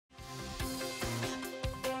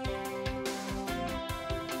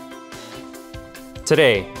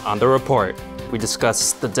Today, on The Report, we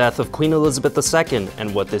discuss the death of Queen Elizabeth II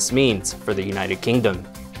and what this means for the United Kingdom.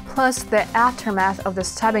 Plus, the aftermath of the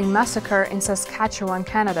stabbing massacre in Saskatchewan,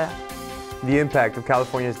 Canada. The impact of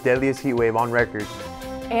California's deadliest heatwave on record.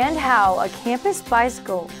 And how a campus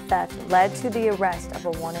bicycle theft led to the arrest of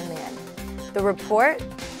a wanted man. The Report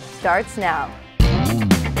starts now.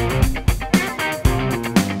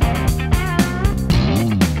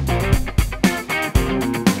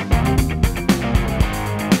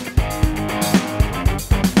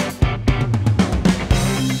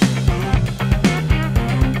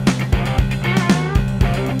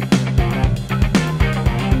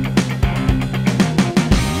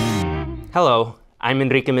 Hello, I'm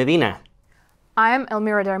Enrique Medina. I'm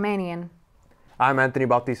Elmira Darmanian. I'm Anthony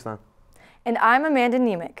Bautista. And I'm Amanda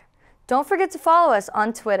Niemiec. Don't forget to follow us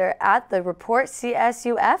on Twitter at The Report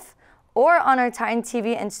CSUF or on our Titan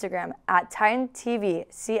TV Instagram at Titan TV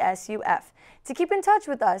CSUF to keep in touch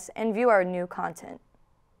with us and view our new content.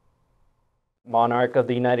 Monarch of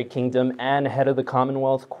the United Kingdom and head of the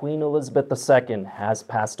Commonwealth, Queen Elizabeth II has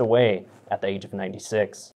passed away at the age of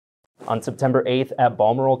 96. On September 8th at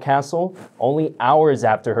Balmoral Castle, only hours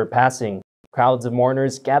after her passing, crowds of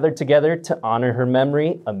mourners gathered together to honor her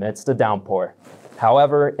memory amidst a downpour.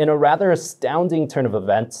 However, in a rather astounding turn of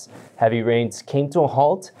events, heavy rains came to a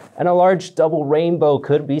halt and a large double rainbow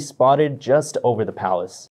could be spotted just over the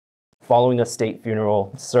palace. Following a state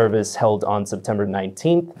funeral service held on September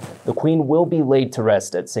 19th, the Queen will be laid to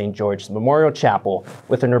rest at St. George's Memorial Chapel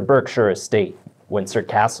within her Berkshire estate, Windsor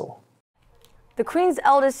Castle. The Queen's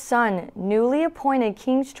eldest son, newly appointed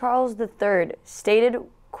King Charles III, stated,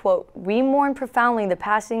 quote, "We mourn profoundly the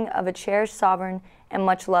passing of a cherished sovereign and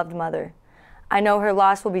much-loved mother. I know her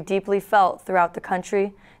loss will be deeply felt throughout the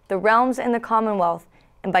country, the realms, and the Commonwealth,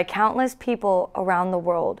 and by countless people around the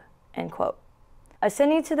world," end quote.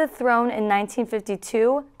 Ascending to the throne in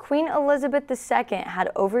 1952, Queen Elizabeth II had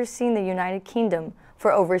overseen the United Kingdom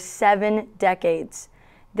for over 7 decades.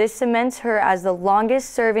 This cements her as the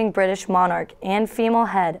longest-serving British monarch and female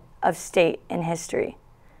head of state in history.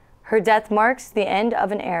 Her death marks the end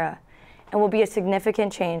of an era and will be a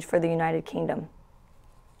significant change for the United Kingdom.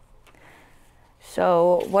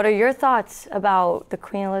 So, what are your thoughts about the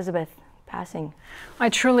Queen Elizabeth passing? I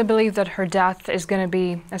truly believe that her death is going to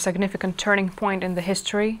be a significant turning point in the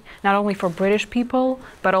history, not only for British people,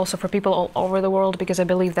 but also for people all over the world, because I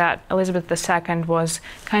believe that Elizabeth II was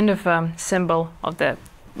kind of a symbol of the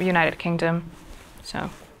United Kingdom. So,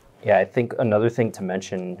 yeah, I think another thing to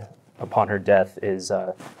mention upon her death is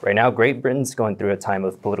right now Great Britain's going through a time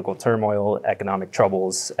of political turmoil, economic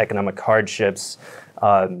troubles, economic hardships.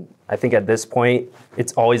 I think at this point,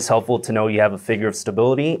 it's always helpful to know you have a figure of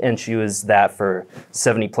stability, and she was that for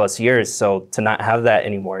 70 plus years. So to not have that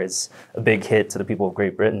anymore is a big hit to the people of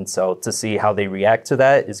Great Britain. So to see how they react to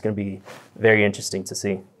that is going to be very interesting to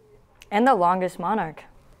see. And the longest monarch.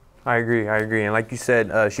 I agree. And like you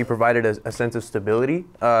said, she provided a sense of stability,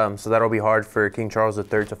 so that'll be hard for King Charles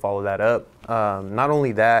III to follow that up. Not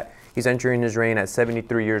only that, he's entering his reign at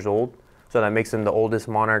 73 years old, so that makes him the oldest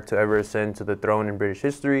monarch to ever ascend to the throne in British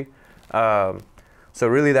history. So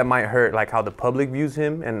really that might hurt like how the public views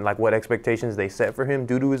him and like what expectations they set for him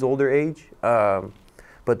due to his older age.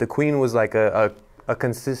 But the Queen was like a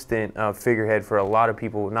consistent figurehead for a lot of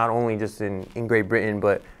people, not only just in Great Britain,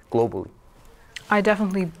 but globally. I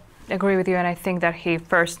definitely agree with you, and I think that he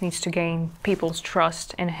first needs to gain people's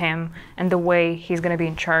trust in him and the way he's going to be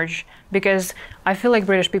in charge, because I feel like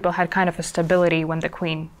British people had kind of a stability when the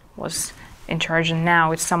Queen was in charge, and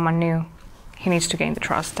now it's someone new. He needs to gain the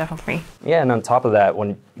trust, definitely. Yeah, and on top of that,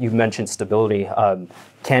 when you mentioned stability,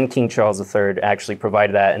 can King Charles III actually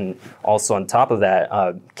provide that? And also on top of that,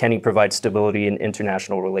 can he provide stability in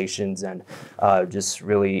international relations and just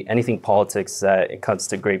really anything politics that it comes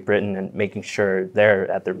to Great Britain and making sure they're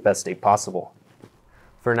at their best state possible?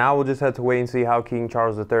 For now, we'll just have to wait and see how King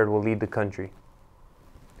Charles III will lead the country.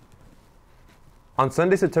 On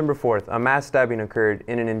Sunday, September 4th, a mass stabbing occurred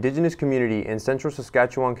in an Indigenous community in central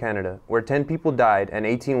Saskatchewan, Canada, where 10 people died and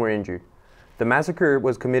 18 were injured. The massacre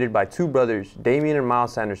was committed by 2 brothers, Damien and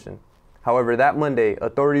Miles Sanderson. However, that Monday,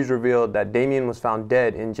 authorities revealed that Damien was found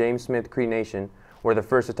dead in James Smith Cree Nation, where the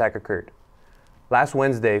first attack occurred. Last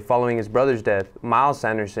Wednesday, following his brother's death, Miles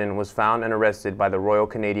Sanderson was found and arrested by the Royal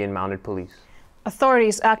Canadian Mounted Police.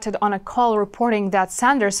 Authorities acted on a call reporting that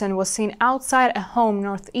Sanderson was seen outside a home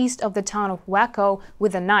northeast of the town of Waco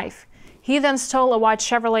with a knife. He then stole a white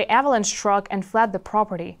Chevrolet Avalanche truck and fled the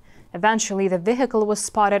property. Eventually, the vehicle was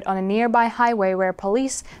spotted on a nearby highway where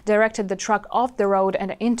police directed the truck off the road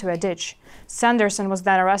and into a ditch. Sanderson was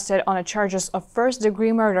then arrested on charges of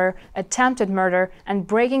first-degree murder, attempted murder, and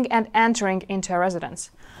breaking and entering into a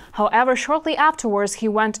residence. However, shortly afterwards, he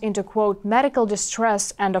went into, quote, medical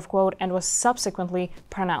distress, end of quote, and was subsequently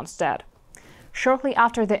pronounced dead. Shortly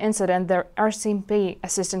after the incident, the RCMP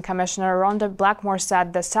Assistant Commissioner Rhonda Blackmore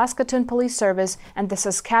said the Saskatoon Police Service and the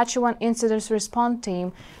Saskatchewan Incident Response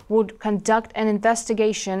Team would conduct an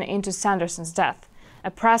investigation into Sanderson's death.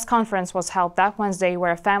 A press conference was held that Wednesday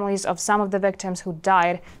where families of some of the victims who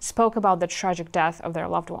died spoke about the tragic death of their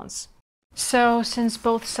loved ones. So, since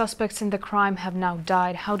both suspects in the crime have now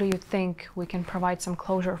died, how do you think we can provide some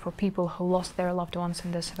closure for people who lost their loved ones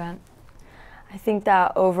in this event? I think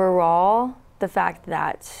that overall, the fact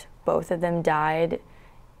that both of them died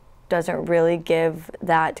doesn't really give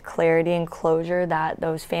that clarity and closure that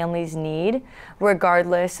those families need,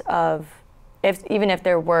 regardless of even if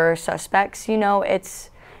there were suspects, you know,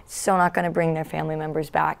 it's still not going to bring their family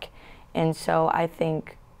members back. And so I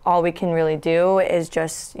think all we can really do is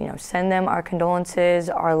just, you know, send them our condolences,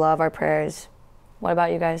 our love, our prayers. What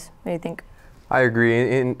about you guys? What do you think? I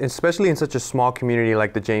agree, especially in such a small community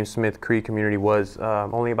like the James Smith Cree community was.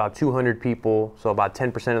 Only about 200 people, so about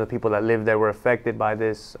 10% of the people that lived there were affected by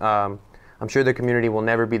this. I'm sure the community will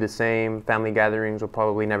never be the same. Family gatherings will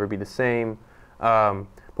probably never be the same.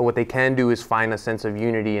 But what they can do is find a sense of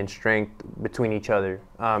unity and strength between each other,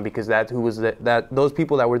 because those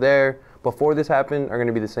people that were there before this happened are going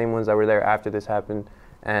to be the same ones that were there after this happened,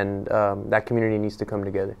 and that community needs to come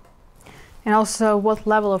together. And also, what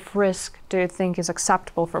level of risk do you think is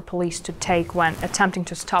acceptable for police to take when attempting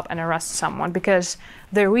to stop and arrest someone? Because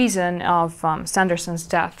the reason of Sanderson's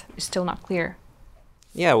death is still not clear.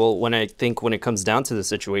 Yeah, well, when it comes down to the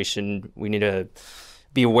situation, we need to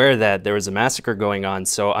be aware that there was a massacre going on.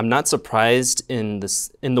 So I'm not surprised in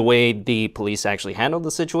the way the police actually handled the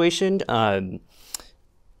situation.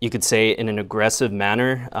 You could say in an aggressive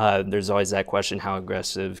manner. There's always that question, how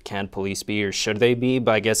aggressive can police be or should they be?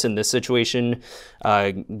 But I guess in this situation,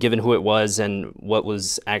 given who it was and what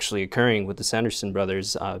was actually occurring with the Sanderson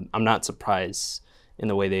brothers, I'm not surprised in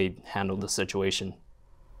the way they handled the situation.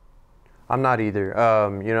 I'm not either.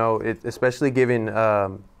 You know, especially given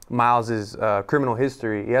Miles's criminal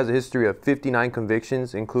history. He has a history of 59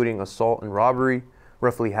 convictions, including assault and robbery.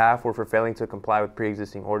 Roughly half were for failing to comply with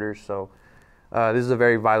pre-existing orders. So this is a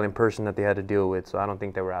very violent person that they had to deal with, so I don't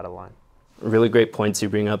think they were out of line. Really great points you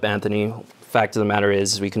bring up, Anthony. Fact of the matter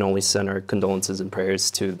is we can only send our condolences and prayers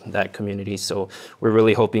to that community. So we're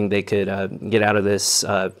really hoping they could get out of this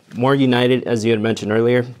more united, as you had mentioned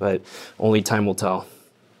earlier, but only time will tell.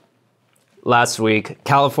 Last week,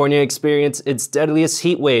 California experienced its deadliest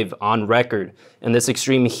heat wave on record, and this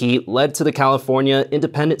extreme heat led to the California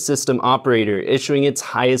Independent System Operator issuing its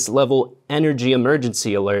highest level energy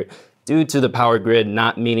emergency alert due to the power grid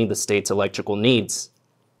not meeting the state's electrical needs.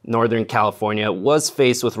 Northern California was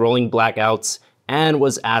faced with rolling blackouts and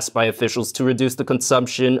was asked by officials to reduce the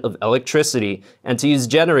consumption of electricity and to use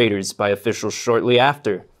generators by officials shortly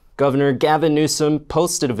after. Governor Gavin Newsom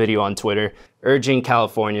posted a video on Twitter urging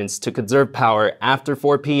Californians to conserve power after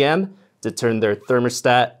 4 p.m., to turn their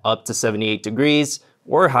thermostat up to 78 degrees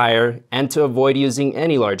or higher, and to avoid using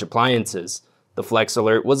any large appliances. The Flex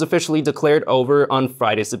Alert was officially declared over on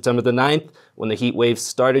Friday, September the 9th, when the heat wave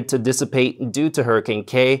started to dissipate due to Hurricane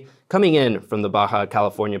K coming in from the Baja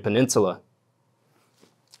California Peninsula.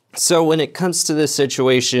 So when it comes to this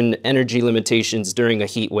situation, energy limitations during a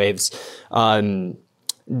heat waves,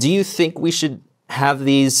 do you think we should have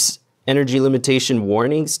these energy limitation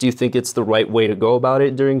warnings? Do you think it's the right way to go about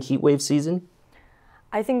it during heat wave season?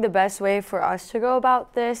 I think the best way for us to go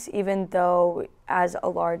about this, even though as a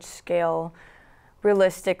large scale,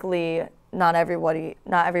 realistically, not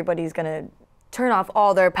everybody's going to turn off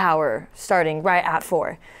all their power starting right at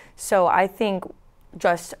 4. So I think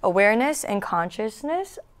just awareness and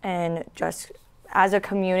consciousness, and just as a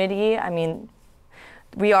community, I mean,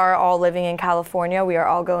 we are all living in California. We are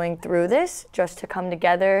all going through this, just to come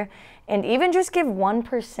together and even just give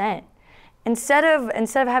 1%. Instead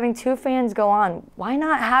of having 2 fans go on, why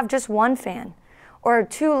not have just 1 fan? Or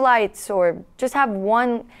 2 lights, or just have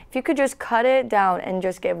 1. If you could just cut it down and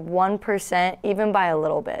just give 1%, even by a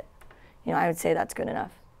little bit, you know, I would say that's good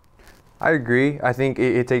enough. I agree. I think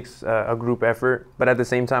it takes a group effort, but at the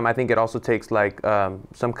same time, I think it also takes like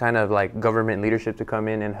some kind of like government leadership to come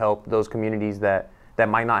in and help those communities that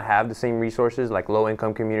might not have the same resources, like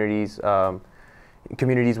low-income communities,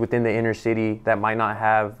 communities within the inner city that might not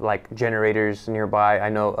have like generators nearby. I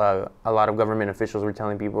know a lot of government officials were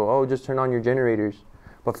telling people, oh, just turn on your generators.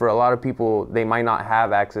 But for a lot of people, they might not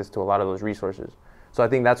have access to a lot of those resources. So I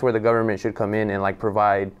think that's where the government should come in and like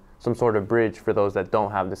provide some sort of bridge for those that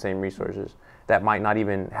don't have the same resources, that might not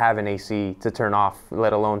even have an AC to turn off,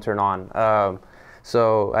 let alone turn on.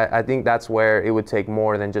 So I think that's where it would take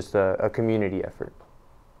more than just a community effort.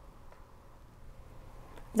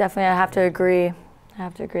 Definitely, I have to agree.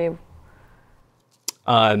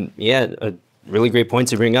 Yeah, a really great point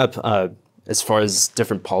to bring up as far as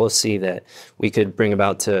different policy that we could bring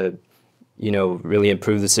about to, really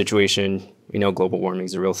improve the situation. Global warming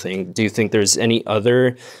is a real thing. Do you think there's any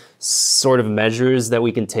other sort of measures that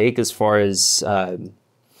we can take as far as,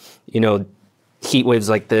 heat waves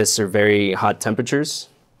like this or very hot temperatures?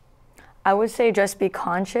 I would say just be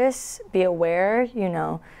conscious, be aware,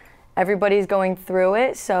 everybody's going through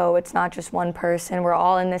it, so it's not just one person. We're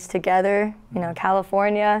all in this together,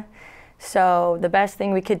 California. So the best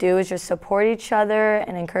thing we could do is just support each other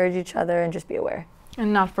and encourage each other and just be aware.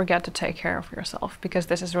 And not forget to take care of yourself, because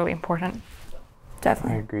this is really important.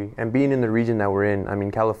 Definitely. I agree. And being in the region that we're in, I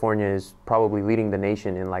mean, California is probably leading the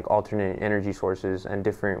nation in like alternate energy sources and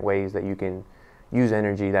different ways that you can use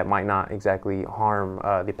energy that might not exactly harm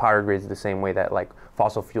the power grids the same way that like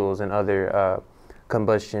fossil fuels and other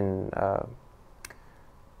combustion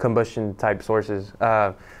type sources.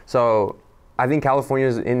 So I think California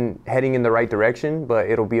is heading in the right direction, but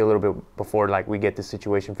it'll be a little bit before like we get this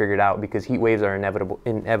situation figured out, because heat waves are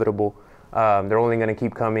inevitable. They're only going to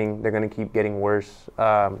keep coming. They're going to keep getting worse.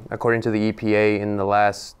 According to the EPA, in the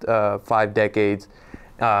last 5 decades,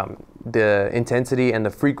 the intensity and the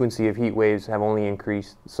frequency of heat waves have only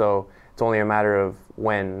increased. So it's only a matter of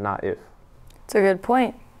when, not if. It's a good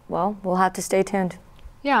point. Well, we'll have to stay tuned.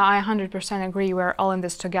 Yeah, I 100% agree. We're all in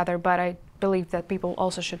this together, but I believe that people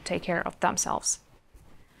also should take care of themselves.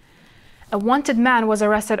 A wanted man was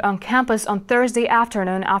arrested on campus on Thursday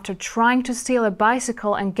afternoon after trying to steal a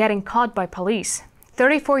bicycle and getting caught by police.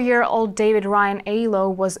 34-year-old David Ryan Alo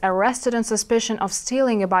was arrested on suspicion of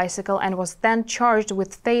stealing a bicycle and was then charged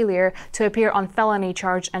with failure to appear on felony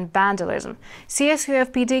charge and vandalism.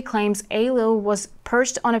 CSUF PD claims Alo was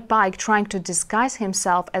perched on a bike trying to disguise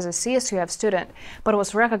himself as a CSUF student, but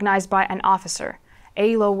was recognized by an officer.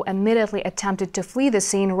 Alo immediately attempted to flee the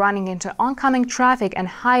scene, running into oncoming traffic and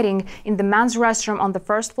hiding in the men's restroom on the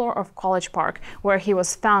first floor of College Park, where he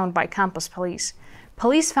was found by campus police.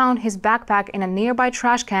 Police found his backpack in a nearby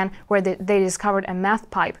trash can where they discovered a meth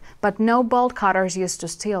pipe, but no bolt cutters used to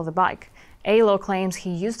steal the bike. Alo claims he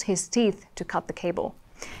used his teeth to cut the cable.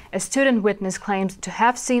 A student witness claimed to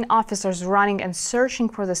have seen officers running and searching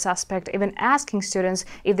for the suspect, even asking students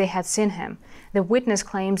if they had seen him. The witness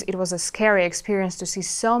claims it was a scary experience to see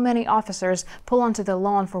so many officers pull onto the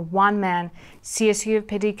lawn for one man. CSU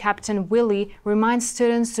PD Captain Willie reminds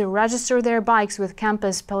students to register their bikes with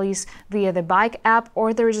campus police via the bike app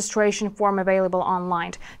or the registration form available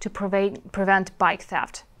online to prevent bike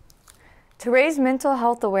theft. To raise mental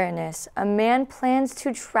health awareness, a man plans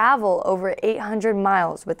to travel over 800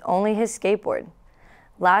 miles with only his skateboard.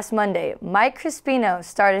 Last Monday, Mike Crispino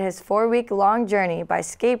started his 4-week-long journey by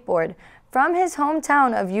skateboard from his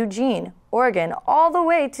hometown of Eugene, Oregon, all the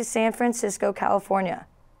way to San Francisco, California.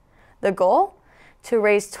 The goal? To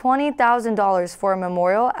raise $20,000 for a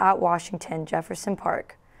memorial at Washington Jefferson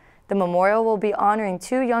Park. The memorial will be honoring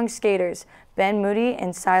 2 young skaters, Ben Moody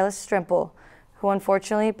and Silas Strimple, who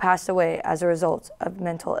unfortunately passed away as a result of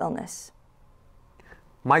mental illness.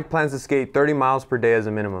 Mike plans to skate 30 miles per day as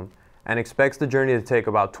a minimum and expects the journey to take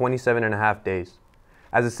about 27.5 days.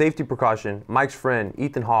 As a safety precaution, Mike's friend,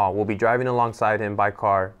 Ethan Hall, will be driving alongside him by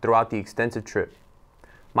car throughout the extensive trip.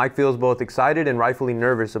 Mike feels both excited and rightfully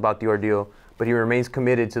nervous about the ordeal, but he remains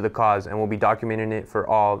committed to the cause and will be documenting it for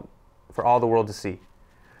all the world to see.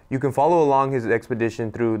 You can follow along his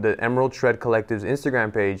expedition through the Emerald Shred Collective's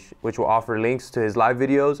Instagram page, which will offer links to his live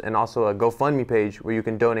videos and also a GoFundMe page where you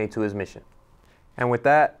can donate to his mission. And with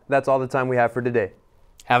that, that's all the time we have for today.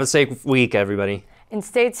 Have a safe week, everybody. And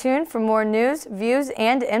stay tuned for more news, views,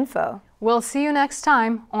 and info. We'll see you next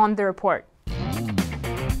time on The Report.